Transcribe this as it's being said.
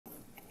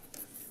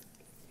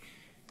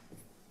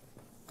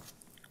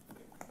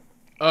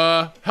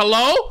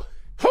Hello?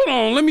 Hold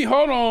on.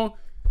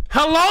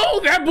 Hello?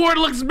 That board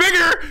looks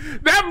bigger.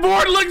 That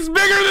board looks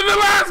bigger than the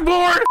last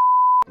board.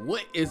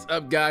 What is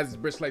up, guys? It's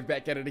BRISXLIFE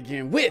back at it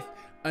again with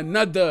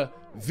another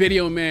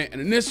video, man.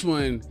 And in this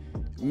one,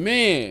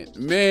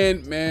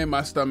 man,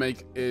 my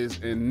stomach is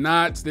in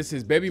knots. This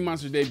is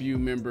Babymonster debut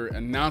member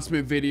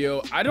announcement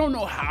video. I don't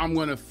know how I'm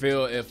gonna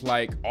feel if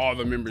like all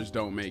the members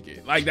don't make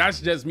it. Like,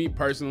 that's just me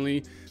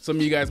personally. Some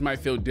of you guys might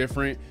feel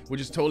different, which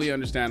is totally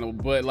understandable.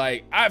 But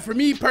like, for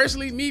me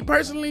personally,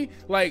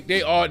 like they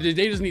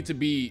just need to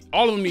be,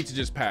 all of them need to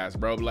just pass,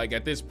 bro. Like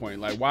at this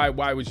point, like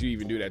why would you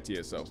even do that to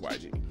yourself,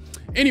 YG?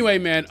 Anyway,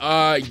 man,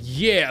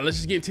 yeah, let's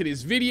just get into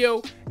this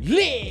video.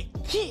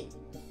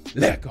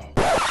 Let go.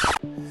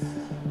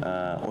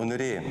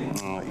 오늘이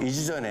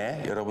 2주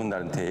전에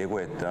여러분들한테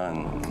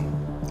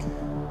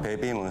예고했던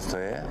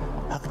베이비몬스터의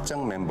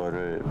확정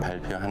멤버를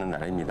발표하는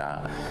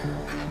날입니다.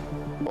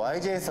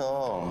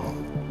 YG에서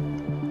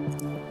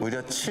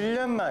무려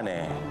 7년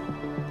만에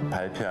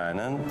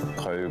발표하는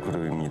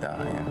걸그룹입니다.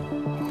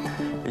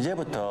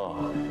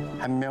 이제부터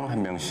한 명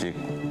한 명씩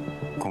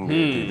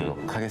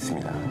공개해드리도록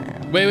하겠습니다.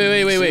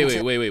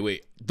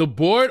 Wait. The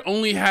board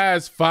only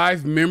has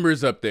 5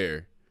 members up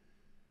there.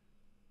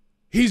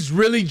 He's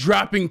really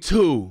dropping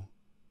 2.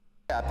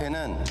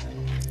 앞에는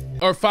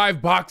or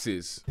 5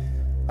 boxes.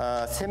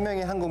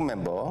 3명의 한국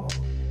멤버,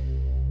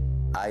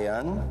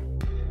 아연,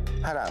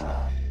 하람,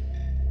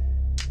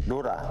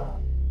 로라,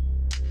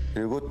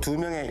 그리고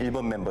 2명의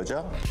일본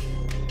멤버죠.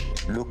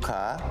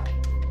 루카,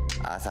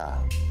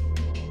 아사.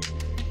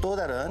 또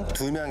다른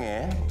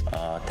 2명의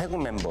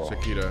태국 member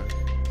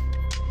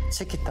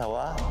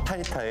치키타와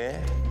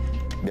타니타의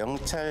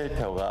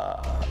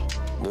명찰표가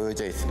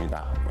놓여져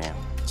있습니다. 예.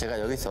 제가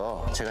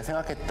여기서 제가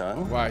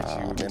생각했던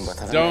멤버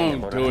 5명의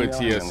멤버를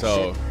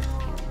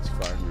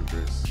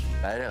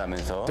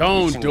나열해가면서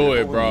Don't do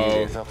it, bro.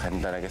 대해서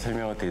간단하게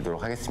설명을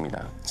드리도록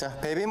하겠습니다. 자,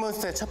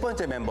 베이비몬스터의 첫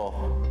번째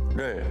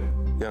멤버를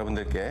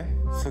여러분들께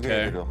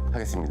소개해드리도록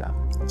하겠습니다.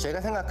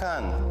 제가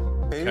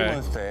생각한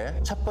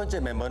베이비몬스터의 첫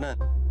번째 멤버는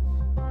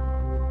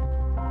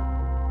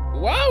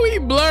Wow, he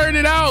blurred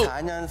it out.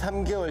 4년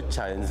 3개월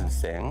차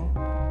연습생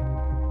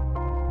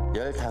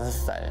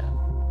 15살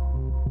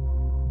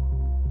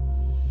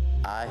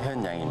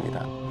아현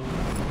양입니다.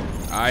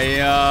 I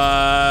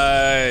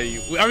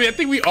mean, I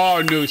think we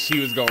all knew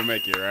she was gonna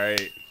make it,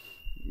 right?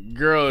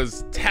 Girl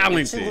is 이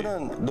talented.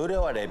 친구는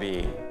노래와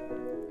랩이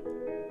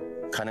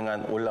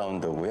가능한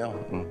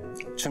올라운더고요.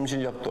 춤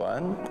실력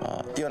또한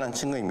뛰어난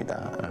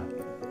친구입니다.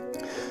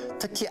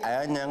 특히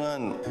아연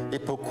양은 이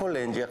보컬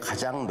렌즈가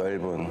가장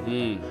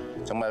넓은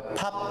정말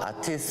팝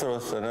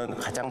아티스트로서는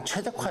가장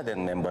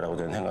최적화된 멤버라고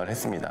저는 생각을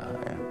했습니다.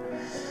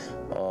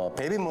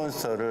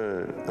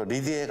 베이비몬스터를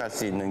리드해 갈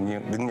수 있는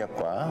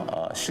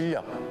능력과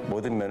실력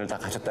모든 면을 다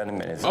가졌다는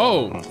면에서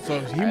so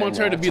he wants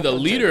her to be the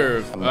leader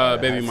of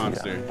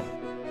Babymonster.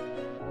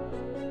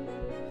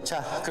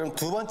 자, 그럼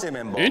두 번째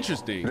멤버를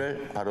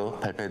바로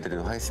발표해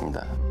드리도록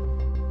하겠습니다.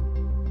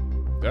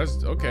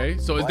 That's okay.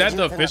 So is that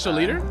the official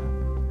leader?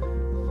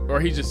 Or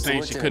he's just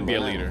saying she could be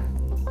a leader?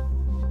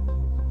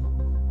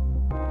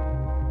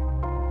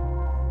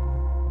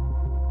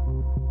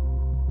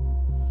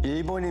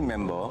 일본인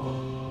멤버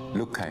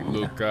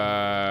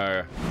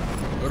루카입니다.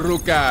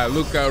 Ruka.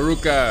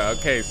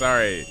 Okay,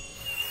 sorry.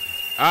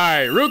 All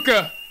right,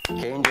 Ruka.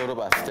 개인적으로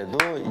봤을 때도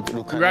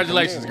루카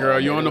Congratulations,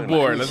 girl. You're on the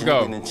board. Let's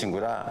go. 있는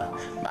친구라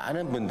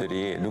많은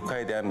분들이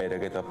루카에 대한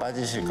매력에 더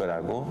빠지실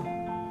거라고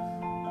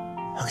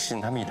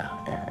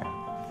확신합니다.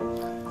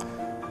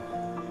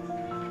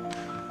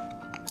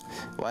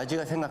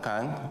 YG가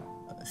생각한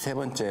세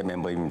번째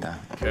멤버입니다.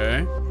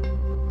 Okay.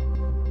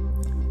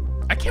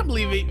 I can't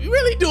believe it. You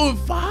really doing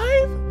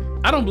 5?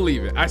 I don't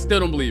believe it. I still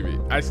don't believe it.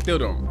 I still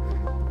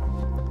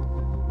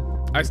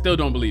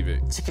don't believe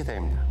it.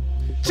 치키타입니다.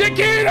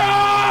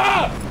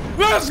 Chiquita!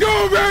 Let's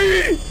go,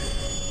 baby!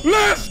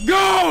 Let's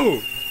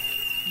go!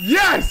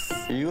 Yes!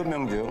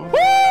 7명 중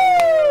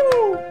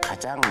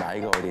가장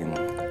나이가 어린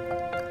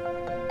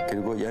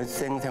그리고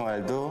연습생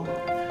생활도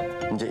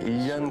이제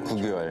 1년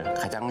 9개월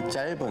가장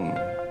짧은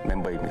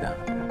멤버입니다.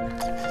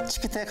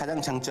 치키타의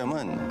가장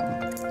장점은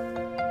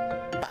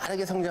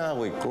빠르게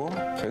성장하고 있고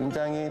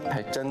굉장히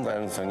발전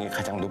가능성이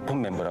가장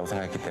높은 멤버라고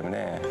생각했기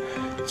때문에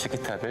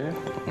치키타를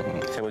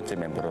세 번째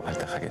멤버로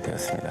발탁하게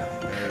되었습니다.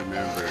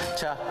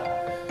 자,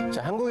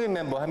 한국인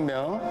멤버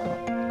 1명,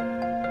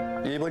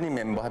 일본인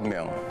멤버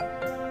 1명,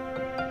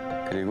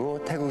 그리고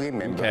태국인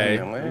멤버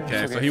 1명을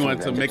Okay, so he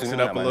wanted to mix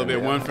it up a little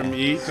bit, one from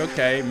each.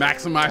 Okay,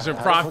 maximize your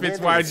profits,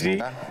 YG.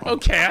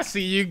 Okay, I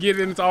see you get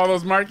into all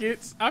those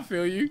markets. I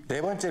feel you.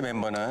 네 번째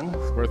멤버는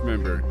Fourth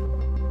member.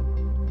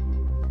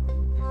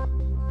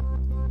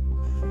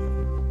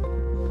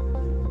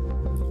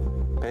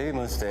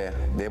 베이비몬스터의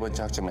네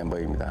번째 확정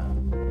멤버입니다.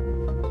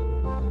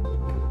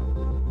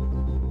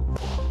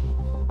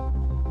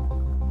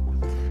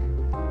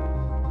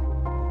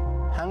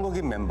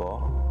 한국인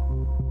멤버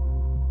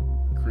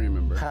Korean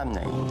member. 하람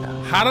양입니다.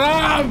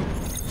 Haram!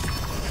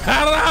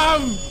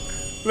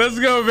 Let's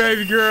go,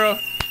 baby girl.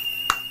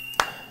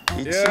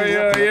 이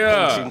친구가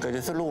불렀던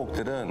지금까지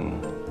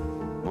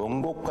솔로곡들은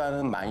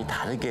원곡과는 많이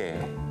다르게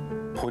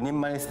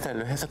본인만의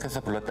스타일로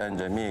해석해서 불렀다는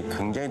점이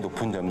굉장히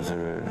높은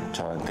점수를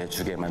저한테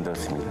주게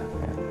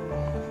만들었습니다.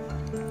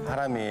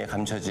 하람이에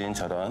감춰진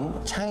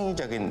저런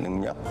창의적인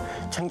능력,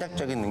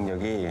 창작적인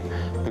능력이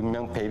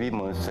분명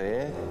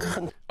베이비몬스터의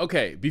큰.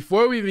 Okay,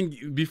 before we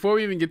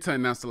even get to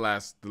announce the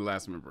last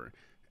member,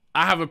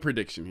 I have a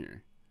prediction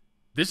here.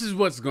 This is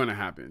what's going to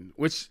happen,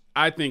 which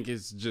I think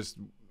is just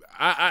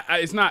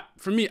it's not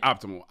for me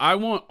optimal. I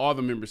want all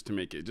the members to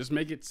make it. Just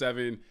make it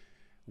 7.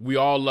 We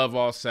all love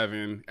all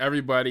 7.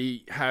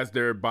 Everybody has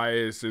their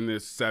bias in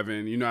this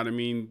 7. You know what I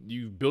mean?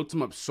 You built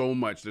them up so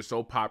much. They're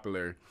so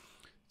popular.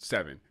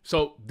 7.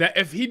 So that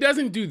if he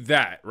doesn't do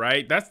that,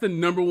 right, that's the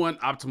 #1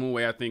 optimal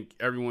way I think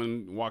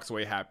everyone walks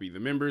away happy. The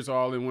members are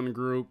all in one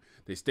group.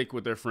 They stick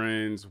with their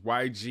friends.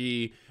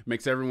 YG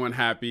makes everyone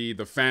happy.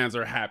 The fans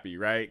are happy,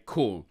 right?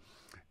 Cool.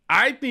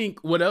 I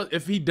think what else,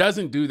 if he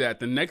doesn't do that,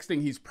 the next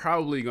thing he's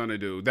probably going to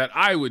do, that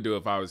I would do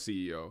if I was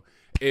CEO,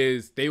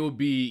 is they will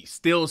be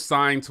still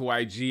signed to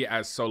YG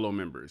as solo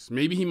members.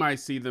 Maybe he might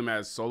see them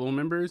as solo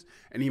members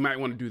and he might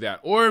want to do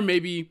that. Or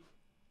maybe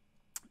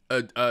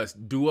a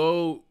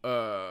duo,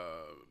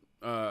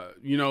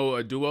 you know,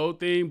 a duo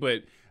thing,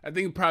 but I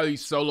think probably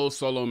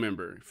solo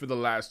member for the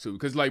last 2.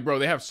 Because, like, bro,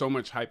 they have so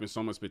much hype and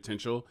so much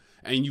potential,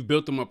 and you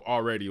built them up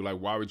already. Like,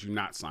 why would you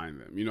not sign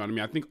them? You know what I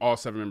mean? I think all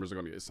 7 members are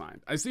going to get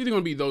signed. It's either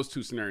going to be those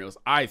 2 scenarios,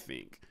 I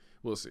think.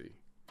 We'll see.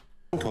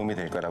 도움이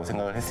될 거라고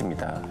생각을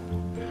했습니다.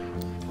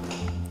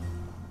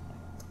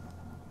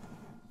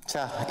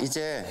 자,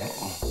 이제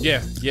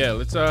Yeah,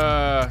 let's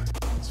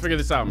figure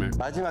this out, man.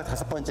 마지막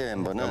 5번째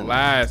멤버는 The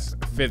last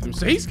 5th.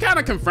 So he's kind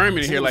of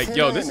confirming it here, like,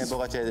 yo, this is,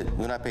 멤버가 제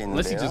눈앞에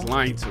unless he's 있는데요. just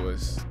lying to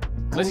us.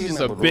 Unless he's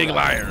just a big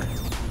liar.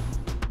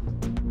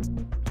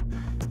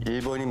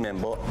 일본인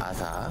멤버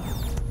아사.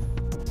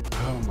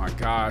 Oh my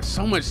gosh,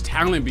 so much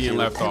talent being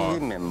left off.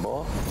 펭귄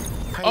멤버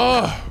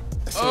Oh.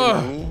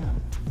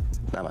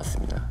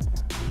 남았습니다.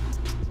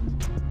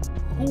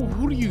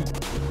 Who do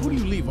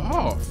you leave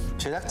off?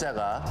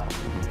 제작자가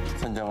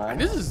선정한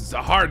This is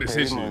a hard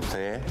decision.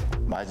 베이비몬스터의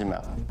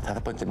마지막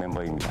 5번째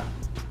멤버입니다.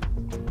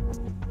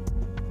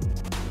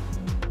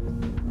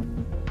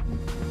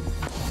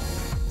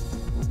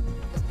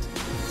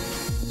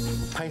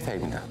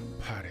 파이사입니다.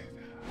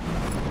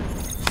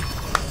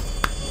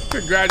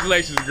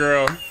 Congratulations,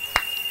 girl.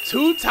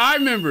 2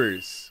 time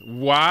members.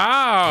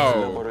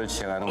 Wow. 멤버를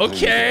지향하는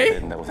Okay.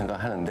 된다고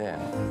생각하는데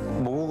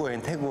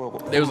모국어인 태국어.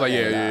 It was like,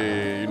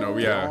 yeah. You know,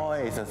 we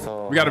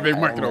got a big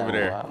market over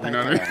there. You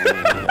know what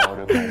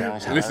I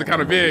mean? This is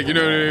kind of big. You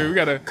know what I mean? We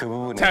gotta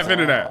tap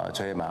into that.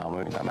 저의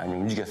마음을 많이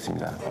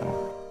움직였습니다.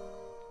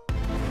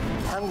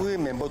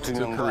 한국인 멤버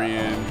 2명과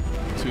Korean,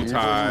 2 일본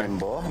Thai,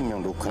 멤버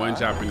 1명 루카 1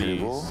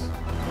 Japanese. 그리고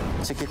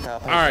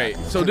치키타. All right,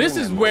 so this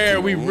is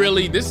where we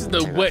really, this is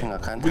the what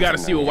we got to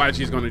see what YG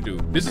is going to do.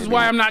 This is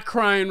why I'm not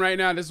crying right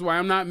now. This is why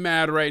I'm not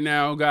mad right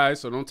now, guys.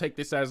 So don't take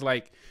this as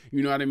like,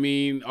 you know what I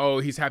mean? Oh,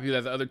 he's happy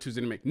that the other 2s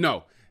didn't make.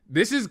 No,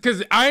 this is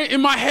because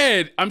in my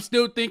head, I'm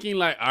still thinking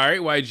like, all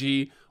right,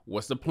 YG,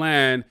 what's the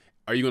plan?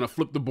 Are you going to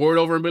flip the board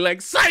over and be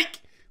like,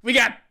 psych, we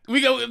got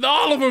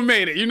all of them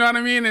made it. You know what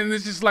I mean? And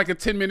it's just like a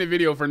 10-minute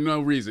video for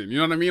no reason. You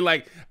know what I mean?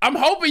 Like, I'm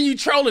hoping you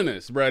trolling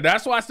us, bro.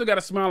 That's why I still got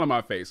a smile on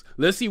my face.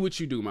 Let's see what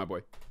you do, my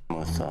boy.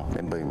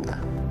 멤버입니다.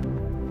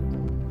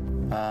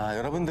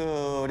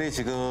 여러분들이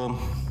지금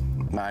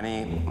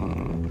많이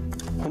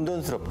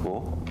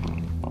혼돈스럽고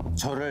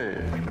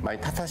저를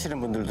많이 탓하시는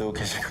분들도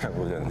계실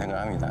거라고 저는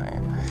생각합니다.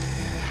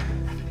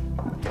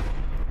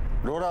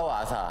 로라와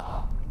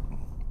아사.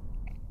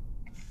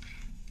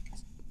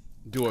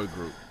 Duo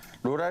group.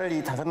 로라를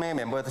이 5명의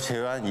멤버에서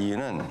제외한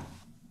이유는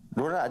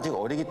로라 아직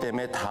어리기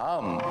때문에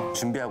다음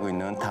준비하고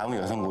있는 다음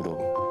여성 그룹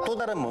또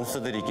다른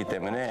몬스터들이 있기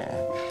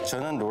때문에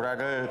저는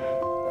로라를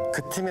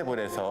그 팀에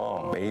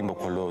보내서 메인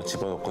보컬로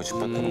집어넣고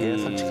싶었던 게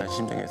솔직한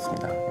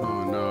심정이었습니다.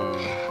 Oh no.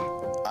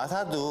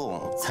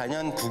 아사도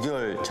 4년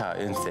 9개월 차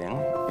연생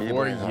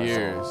일본에서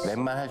와서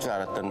랩만 할 줄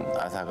알았던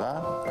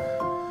아사가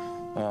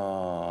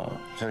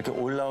저렇게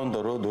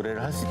올라운더로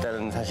노래를 할 수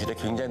있다는 사실에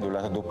굉장히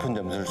놀라서 높은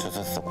점수를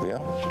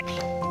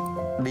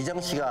줬었고요.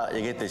 리정 씨가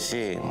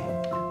얘기했듯이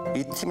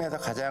이 팀에서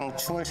가장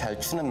춤을 잘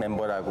추는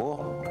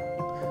멤버라고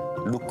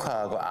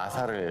루카하고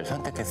아사를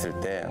선택했을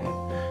때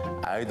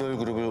아이돌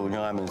그룹을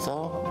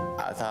운영하면서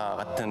아사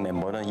같은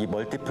멤버는 이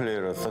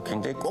멀티플레이어로서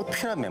굉장히 꼭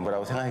필요한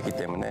멤버라고 생각했기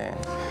때문에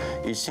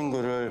이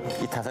친구를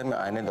이 5명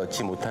안에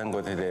넣지 못한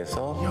것에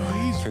대해서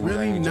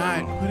굉장히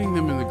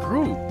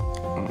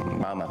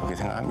마음 아프게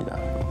생각합니다.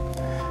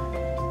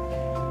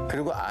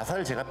 그리고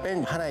아사를 제가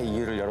뺀 하나의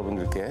이유를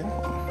여러분들께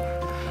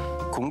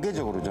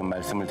공개적으로 좀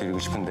말씀을 드리고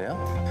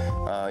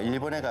싶은데요.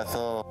 일본에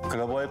가서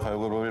글로벌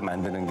걸그룹을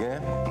만드는 게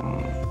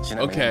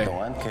지난 몇 년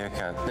동안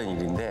계획해왔던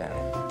일인데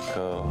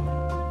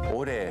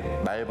올해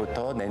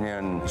말부터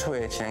내년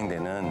초에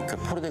진행되는 그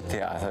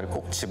프로젝트에 아사를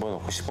꼭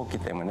집어넣고 싶었기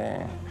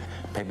때문에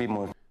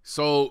베비몬.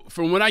 So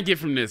from what I get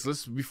from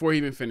this, before he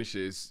even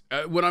finishes,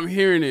 what I'm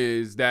hearing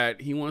is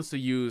that he wants to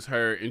use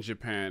her in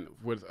Japan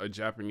with a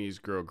Japanese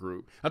girl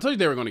group. I told you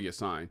they were going to get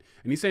signed,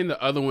 and he's saying the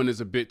other one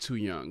is a bit too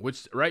young,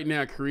 which right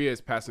now Korea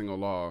is passing a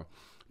law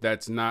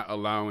that's not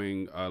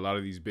allowing a lot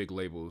of these big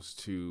labels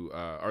to,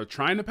 are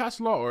trying to pass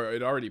a law, or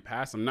it already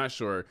passed. I'm not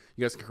sure.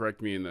 You guys can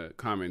correct me in the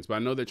comments, but I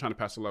know they're trying to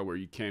pass a law where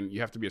you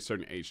have to be a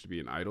certain age to be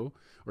an idol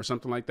or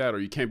something like that, or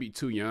you can't be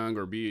too young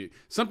or be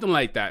something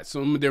like that.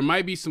 So there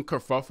might be some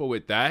kerfuffle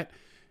with that.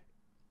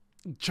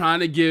 Trying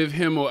to give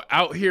him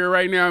out here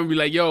right now and be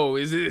like, yo,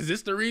 is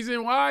this the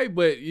reason why?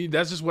 But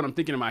that's just what I'm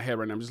thinking in my head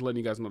right now. I'm just letting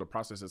you guys know the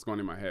process that's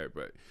going in my head.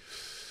 But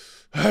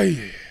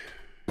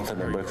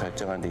멤버를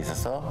결정한 데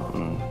있어서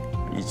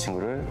이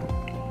친구를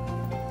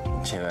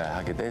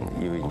제외하게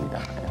된 이유입니다.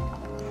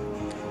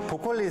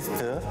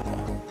 보컬리스트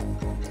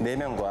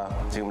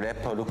 4명과 지금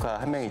래퍼 루카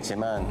 1명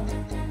있지만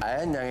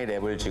아연 양의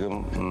랩을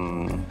지금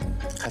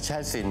같이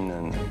할 수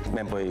있는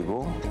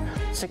멤버이고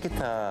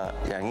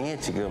치키타 양이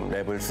지금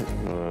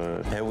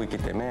랩을 배우고 있기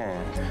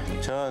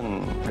때문에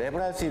전 랩을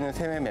할 수 있는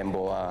 3명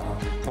멤버와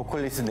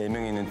보컬리스트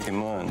 4명이 있는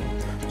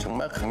팀은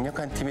정말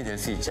강력한 팀이 될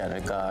수 있지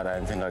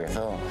않을까라는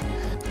생각에서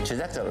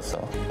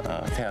제작자로서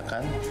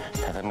생각한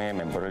 5명의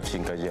멤버를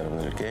지금까지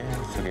여러분들께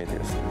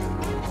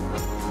소개해드렸습니다.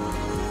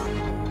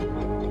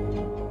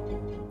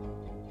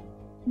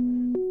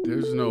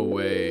 There's no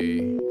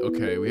way.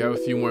 Okay, we have a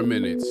few more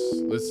minutes.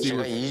 Let's see.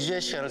 제가 2주의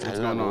시간을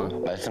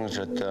달라고 말씀을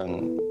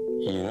드렸던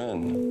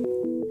이유는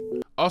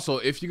Also,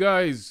 if you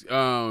guys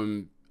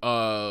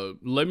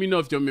let me know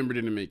if your member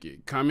didn't make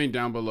it. Comment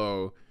down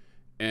below,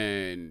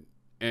 and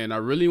I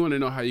really want to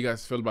know how you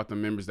guys feel about the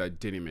members that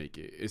didn't make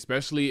it,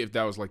 especially if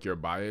that was like your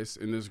bias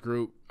in this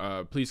group.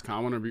 Please, I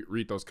want to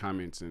read those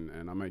comments,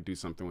 and I might do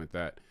something with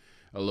that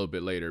a little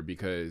bit later,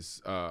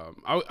 because it's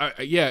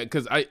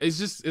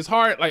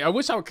hard. Like, I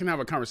wish I can have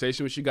a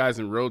conversation with you guys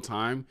in real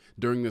time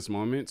during this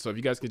moment. So if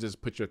you guys could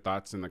just put your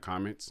thoughts in the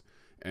comments,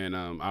 and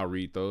I'll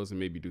read those and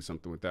maybe do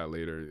something with that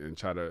later and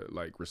try to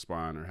like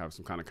respond or have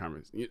some kind of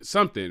conversation,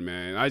 something,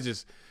 man.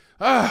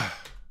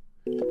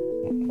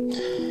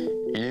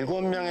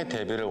 7명의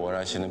데뷔를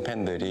원하시는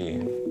팬들이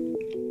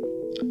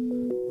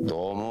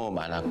너무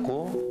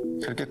많았고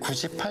그렇게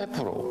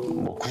 98%,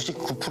 뭐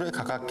 99%에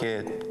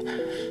가깝게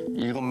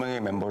 7명의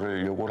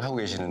멤버를 요구를 하고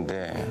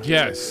계시는데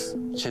Yes.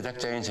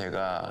 제작자인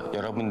제가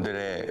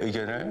여러분들의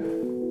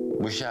의견을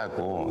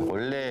무시하고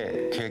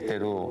원래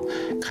계획대로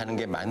가는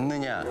게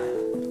맞느냐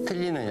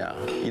틀리느냐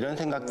이런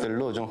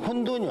생각들로 좀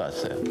혼돈이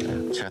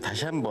왔어요. 제가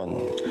다시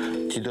한번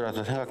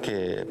뒤돌아서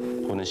생각해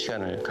보는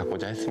시간을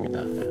갖고자 했습니다.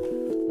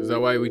 Is that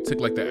why we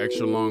took like the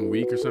extra long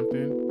week or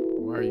something?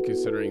 Why are you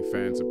considering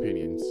fans'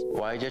 opinions?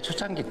 YG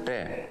초창기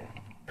때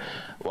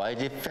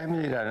YG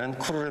패밀리라는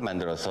크루를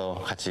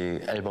만들어서 같이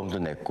앨범도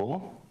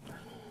냈고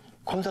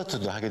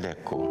콘서트도 하기도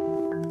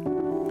했고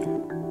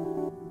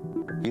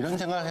이런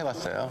생각을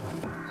해봤어요.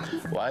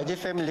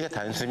 YG 패밀리가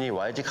단순히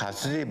YG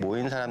가수들이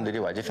모인 사람들이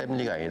YG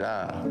패밀리가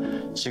아니라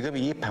지금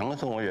이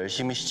방송을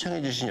열심히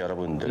시청해 주신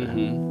여러분들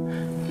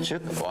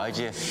즉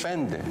YG의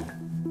팬들,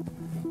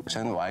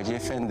 저는 YG의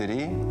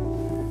팬들이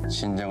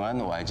진정한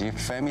YG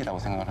패밀리라고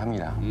생각을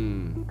합니다.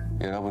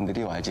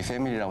 여러분들이 YG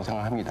패밀리라고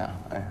생각합니다.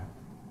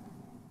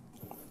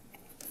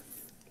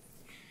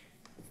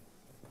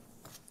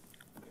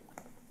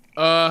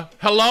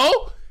 Hello?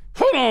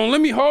 Hold on.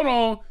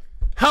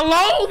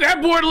 Hello?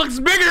 That board looks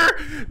bigger.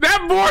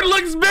 That board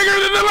looks bigger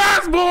than the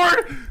last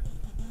board.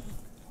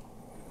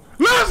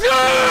 Let's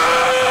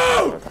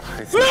go!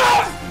 Let's go!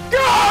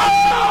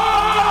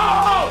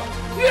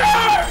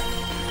 Yes!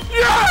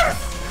 Yes!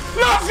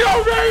 Let's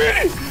go,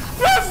 baby!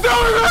 Let's do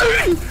it,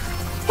 baby!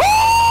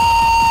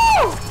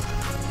 Woo!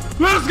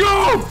 Let's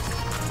go!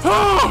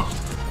 Oh!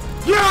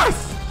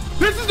 Yes!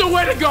 This is the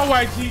way to go,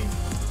 YG.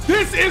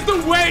 This is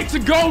the way to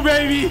go,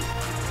 baby.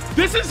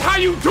 This is how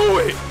you do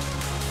it.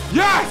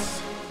 Yes.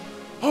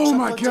 Oh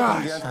my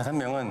gosh.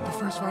 The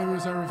first 5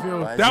 minutes I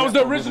revealed. That was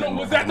the original.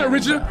 Was that the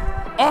original?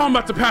 Oh, I'm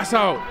about to pass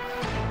out.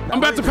 I'm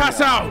about to pass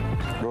out.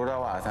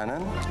 로라와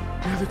아사는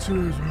The other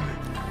two is really.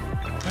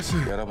 That's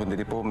it.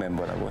 여러분들이 뽑은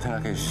멤버라고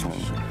생각해 주시면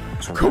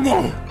좋겠습니다. Come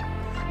on.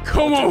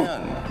 Come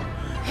on.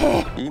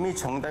 이미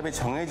정답이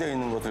정해져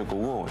있는 것을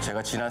보고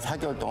제가 지난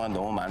 4개월 동안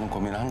너무 많은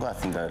고민을 한 것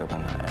같습니다,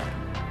 여러분.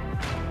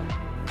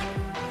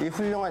 이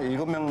훌륭한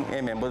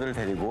 7명의 멤버들을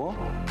데리고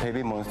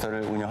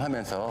베이비몬스터를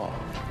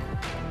운영하면서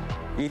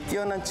이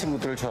뛰어난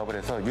친구들을 조합을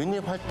해서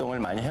유닛 활동을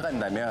많이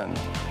해간다면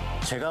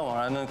제가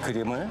원하는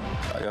그림을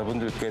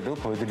여러분들께도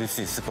보여드릴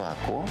수 있을 것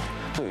같고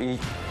또 이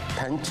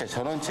단체,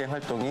 전원체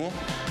활동이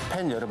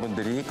팬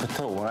여러분들이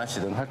그토록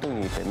원하시던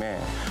활동이기 때문에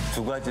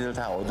두 가지를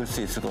다 얻을 수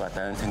있을 것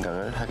같다는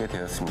생각을 하게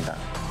되었습니다.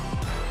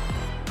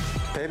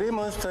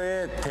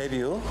 베이비몬스터의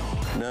데뷔는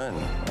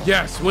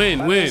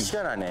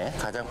시간 안에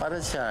가장 빠른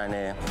시간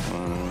안에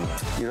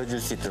이루어질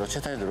수 있도록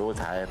최선의 노력을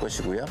다할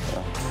것이고요.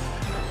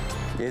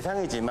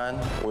 예상이지만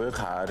올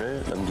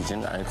가을을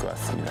넘기지는 않을 것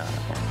같습니다.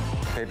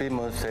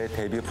 베이비몬스터의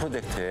데뷔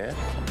프로젝트에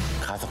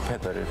가속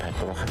페달을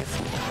밟도록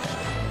하겠습니다.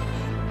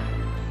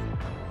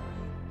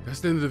 That's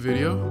the end of the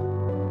video.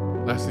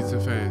 Lastly to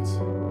fans.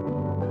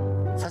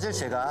 사실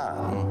제가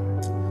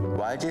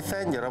YG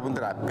팬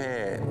여러분들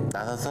앞에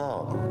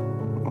나서서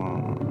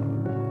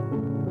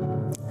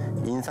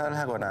인사를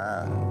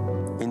하거나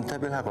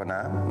인터뷰를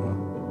하거나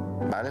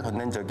말을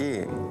건넨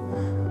적이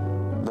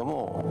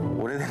너무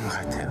오래된 것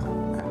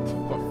같아요.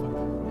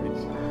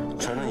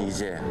 저는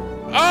이제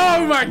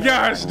Oh my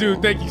gosh,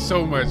 dude! Thank you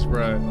so much,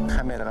 bro.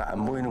 카메라가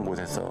안 보이는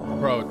곳에서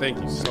Bro, thank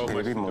you so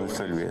much.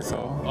 베이비몬스터를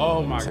위해서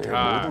Oh my 저의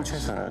gosh. 모든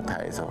최선을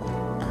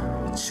다해서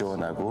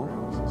지원하고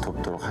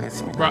돕도록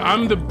하겠습니다. Bro,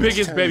 I'm the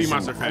biggest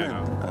Babymonster fan.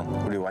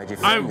 우리 YG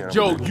팬 I'm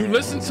Joe. 여러분들께 You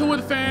listen to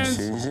it, fans.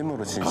 진심으로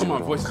Oh, my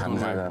진심으로 voice is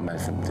going 감사하다는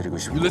말씀 드리고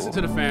싶고 You listen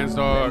to the fans,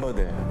 dog.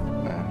 멤버들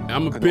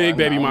I'm a big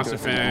Babymonster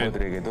나온 fan.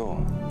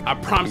 멤버들에게도 I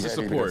promise 이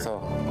to 자리를 support.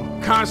 빌어서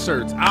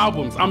Concerts,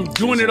 albums. I'm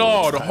doing it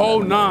all, the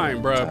whole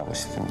nine, bro. 전하고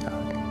싶습니다.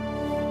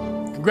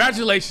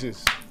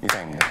 Congratulations.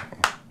 이상입니다.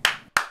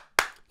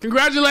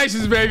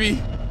 Congratulations,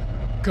 baby.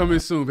 Coming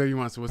soon,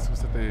 Babymonster. What's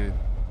the thing?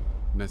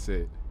 And that's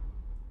it.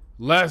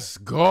 Let's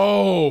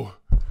go.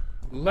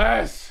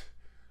 Let's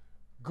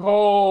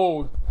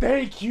go.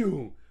 Thank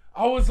you.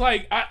 I was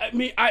like, I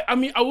mean,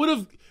 I would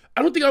have.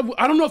 I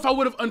don't know if I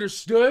would have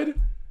understood.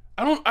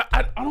 I don't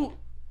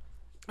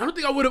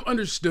think I would have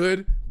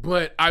understood,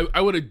 but I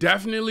would have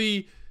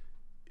definitely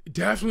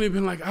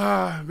been like,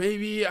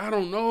 maybe, I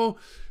don't know.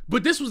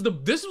 But this was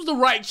the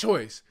right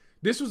choice.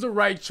 This was the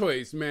right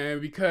choice,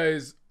 man,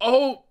 because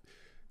I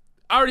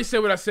already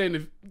said what I said in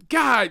the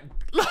God.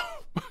 Oh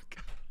my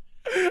God.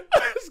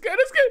 It's good.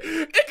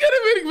 It could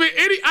have been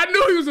any. I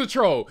knew he was a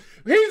troll.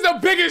 He's the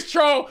biggest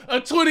troll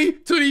of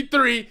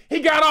 2023. He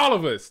got all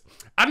of us.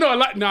 I know a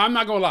lot. No, I'm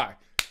not gonna lie.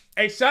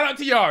 Hey, shout out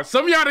to y'all.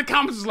 Some of y'all in the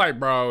comments is like,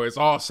 bro, it's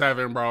all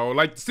 7, bro.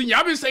 Like, see,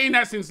 y'all been saying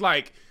that since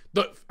like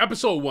the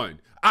episode 1.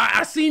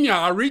 I seen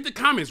y'all. I read the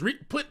comments.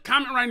 Put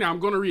comment right now. I'm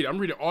gonna read it. I'm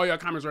reading all y'all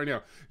comments right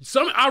now.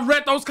 I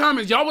read those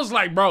comments. Y'all was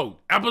like, bro,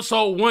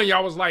 episode 1.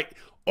 Y'all was like,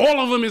 all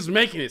of them is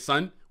making it,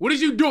 son. What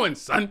is you doing,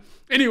 son?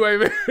 Anyway,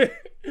 man.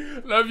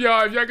 Love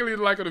y'all. If y'all can leave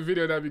a like on the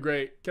video, that'd be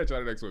great. Catch y'all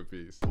in the next one.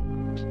 Peace.